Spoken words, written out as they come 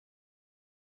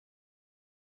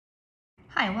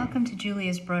Hi, welcome to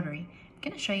Julia's Broderie. I'm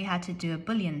going to show you how to do a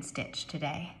bullion stitch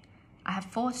today. I have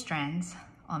 4 strands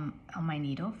on my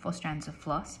needle, 4 strands of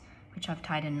floss, which I've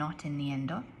tied a knot in the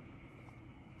end of.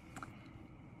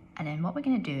 And then what we're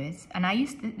going to do is, and I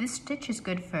use this stitch is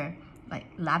good for like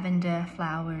lavender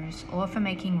flowers or for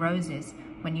making roses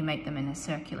when you make them in a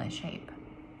circular shape.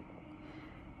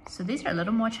 So these are a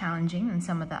little more challenging than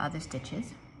some of the other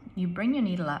stitches. You bring your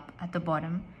needle up at the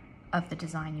bottom of the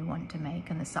design you want to make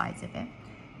and the sides of it,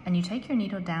 and you take your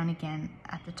needle down again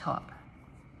at the top.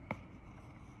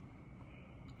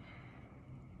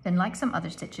 Then, like some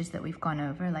other stitches that we've gone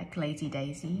over, like Lazy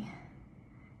Daisy,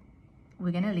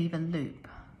 we're going to leave a loop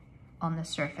on the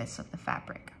surface of the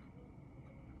fabric.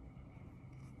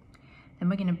 Then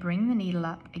we're going to bring the needle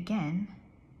up again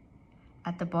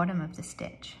at the bottom of the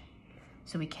stitch.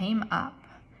 So we came up,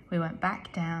 we went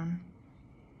back down,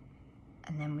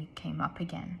 and then we came up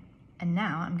again. And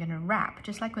now I'm going to wrap,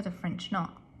 just like with a French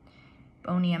knot,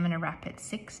 only I'm going to wrap it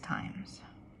 6 times.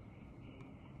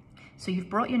 So you've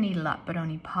brought your needle up, but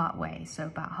only part way, so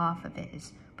about half of it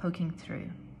is poking through.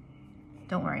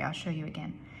 Don't worry, I'll show you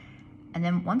again. And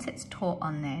then once it's taut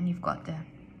on there and you've got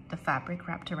the fabric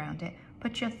wrapped around it,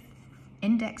 put your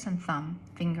index and thumb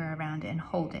finger around it and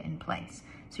hold it in place.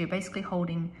 So you're basically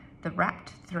holding the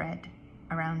wrapped thread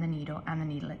around the needle and the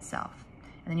needle itself.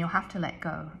 And then you'll have to let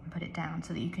go and put it down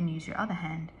so that you can use your other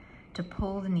hand to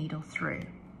pull the needle through.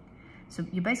 So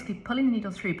you're basically pulling the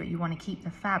needle through, but you want to keep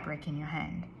the fabric in your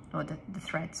hand, or the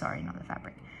thread, sorry, not the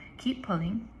fabric. Keep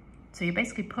pulling. So you're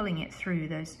basically pulling it through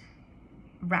those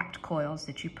wrapped coils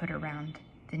that you put around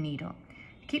the needle.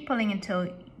 Keep pulling until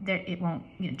it won't,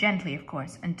 gently of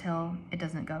course, until it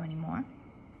doesn't go anymore.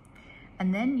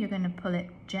 And then you're going to pull it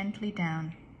gently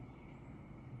down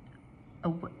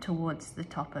towards the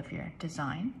top of your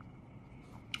design,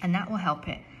 and that will help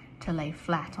it to lay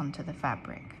flat onto the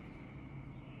fabric.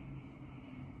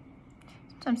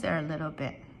 Sometimes they're a little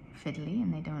bit fiddly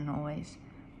and they don't always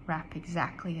wrap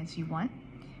exactly as you want.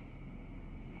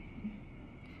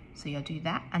 So you'll do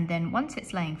that, and then once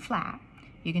it's laying flat,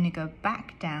 you're going to go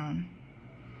back down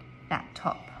that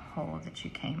top hole that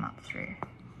you came up through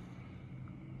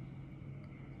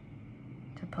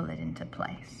to pull it into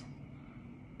place.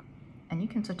 And you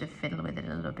can sort of fiddle with it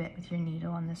a little bit with your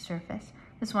needle on the surface.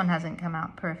 This one hasn't come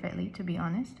out perfectly, to be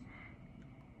honest,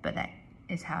 but that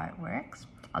is how it works.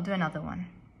 I'll do another one.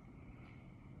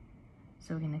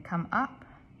 So we're going to come up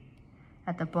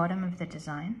at the bottom of the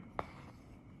design,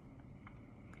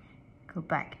 go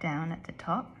back down at the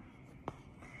top.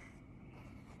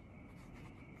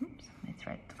 Oops, my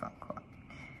thread's got caught.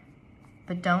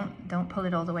 But don't pull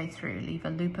it all the way through. Leave a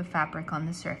loop of fabric on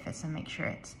the surface and make sure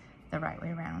it's the right way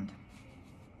around.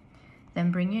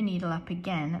 Then bring your needle up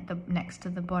again at next to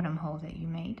the bottom hole that you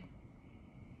made.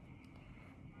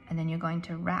 And then you're going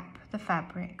to wrap the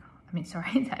fabric,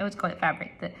 I always call it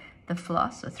fabric, the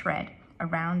floss or thread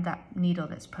around that needle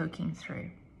that's poking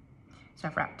through. So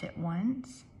I've wrapped it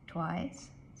once, twice,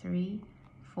 3,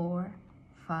 4,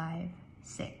 5,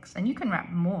 6. And you can wrap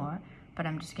more, but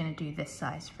I'm just going to do this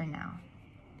size for now.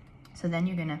 So then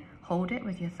you're going to hold it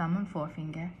with your thumb and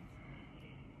forefinger,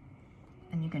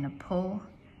 and you're going to pull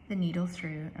the needle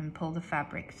through and pull the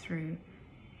fabric through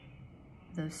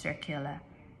those circular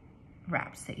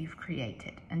wraps that you've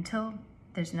created until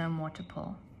there's no more to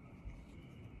pull.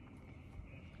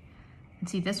 And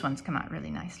see, this one's come out really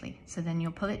nicely. So then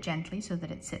you'll pull it gently so that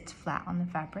it sits flat on the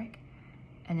fabric,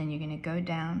 and then you're going to go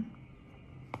down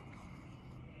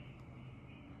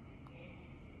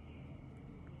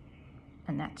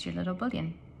and that's your little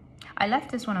bullion. I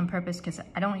left this one on purpose because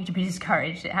I don't want you to be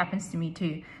discouraged. It happens to me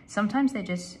too. Sometimes they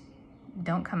just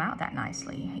don't come out that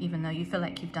nicely, even though you feel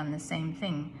like you've done the same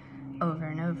thing over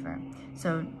and over.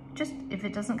 So just, if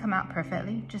it doesn't come out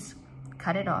perfectly, just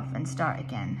cut it off and start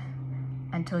again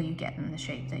until you get them the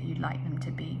shape that you'd like them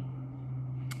to be.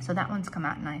 So that one's come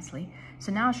out nicely.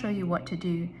 So now I'll show you what to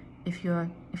do if you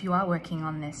are working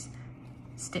on this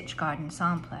Stitch Garden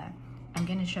sampler. I'm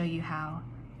going to show you how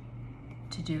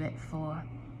to do it for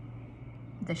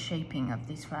the shaping of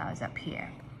these flowers up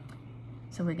here.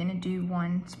 So we're going to do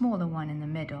one smaller one in the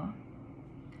middle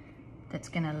that's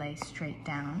going to lay straight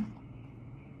down.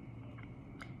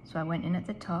 So I went in at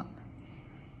the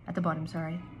bottom,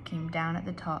 came down at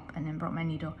the top, and then brought my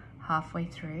needle halfway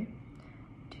through.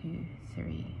 2,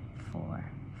 3, 4,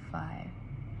 5,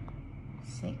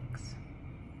 6.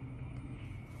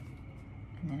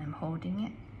 And then I'm holding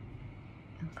it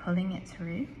and pulling it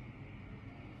through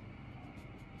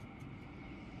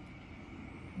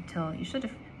until you're sort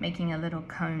of making a little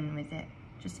cone with it.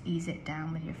 Just ease it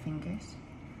down with your fingers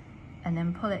and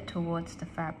then pull it towards the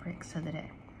fabric so that it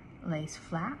lays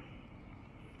flat.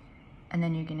 And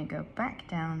then you're going to go back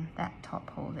down that top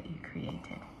hole that you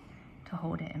created to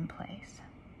hold it in place.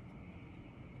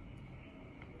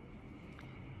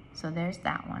 So there's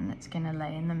that one that's going to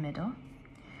lay in the middle.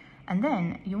 And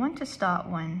then you want to start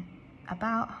one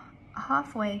about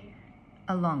halfway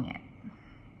along it,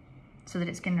 so that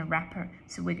it's going to wrap her.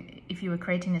 So if you were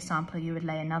creating a sampler, you would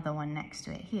lay another one next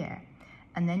to it here.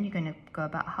 And then you're going to go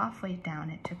about halfway down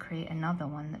it to create another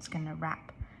one that's going to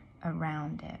wrap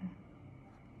around it.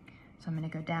 So I'm going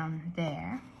to go down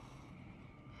there.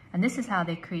 And this is how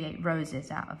they create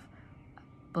roses out of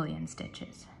bullion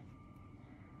stitches.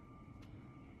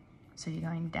 So you're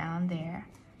going down there.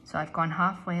 So I've gone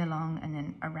halfway along and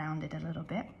then around it a little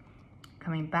bit.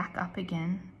 Coming back up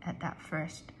again at that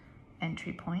first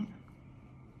entry point.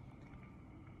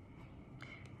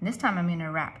 And this time I'm going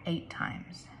to wrap 8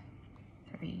 times.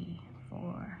 3,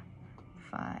 4,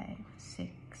 5, 6,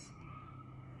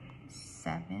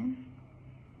 7,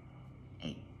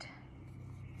 8.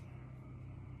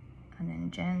 And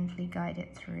then gently guide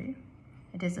it through.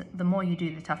 It is, the more you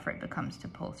do, the tougher it becomes to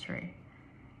pull through.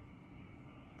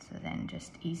 So then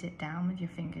just ease it down with your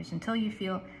fingers until you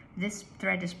feel this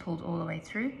thread is pulled all the way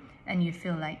through and you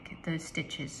feel like those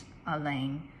stitches are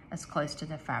laying as close to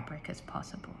the fabric as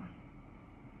possible.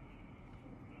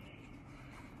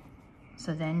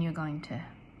 So then you're going to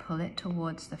pull it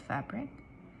towards the fabric,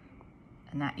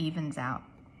 and that evens out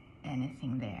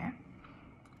anything there.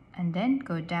 And then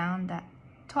go down that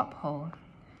top hole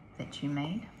that you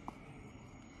made,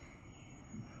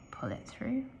 pull it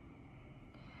through,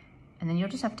 and then you'll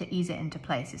just have to ease it into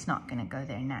place. It's not going to go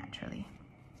there naturally.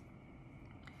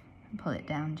 And pull it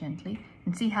down gently,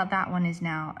 and see how that one is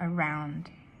now around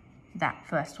that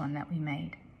first one that we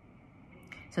made.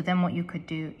 So then what you could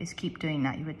do is keep doing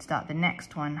that. You would start the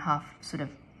next one half sort of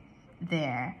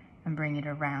there and bring it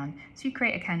around. So you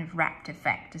create a kind of wrapped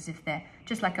effect, as if they're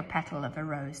just like a petal of a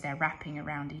rose, they're wrapping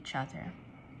around each other.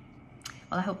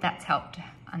 Well, I hope that's helped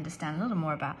understand a little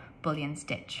more about bullion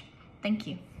stitch. Thank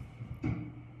you.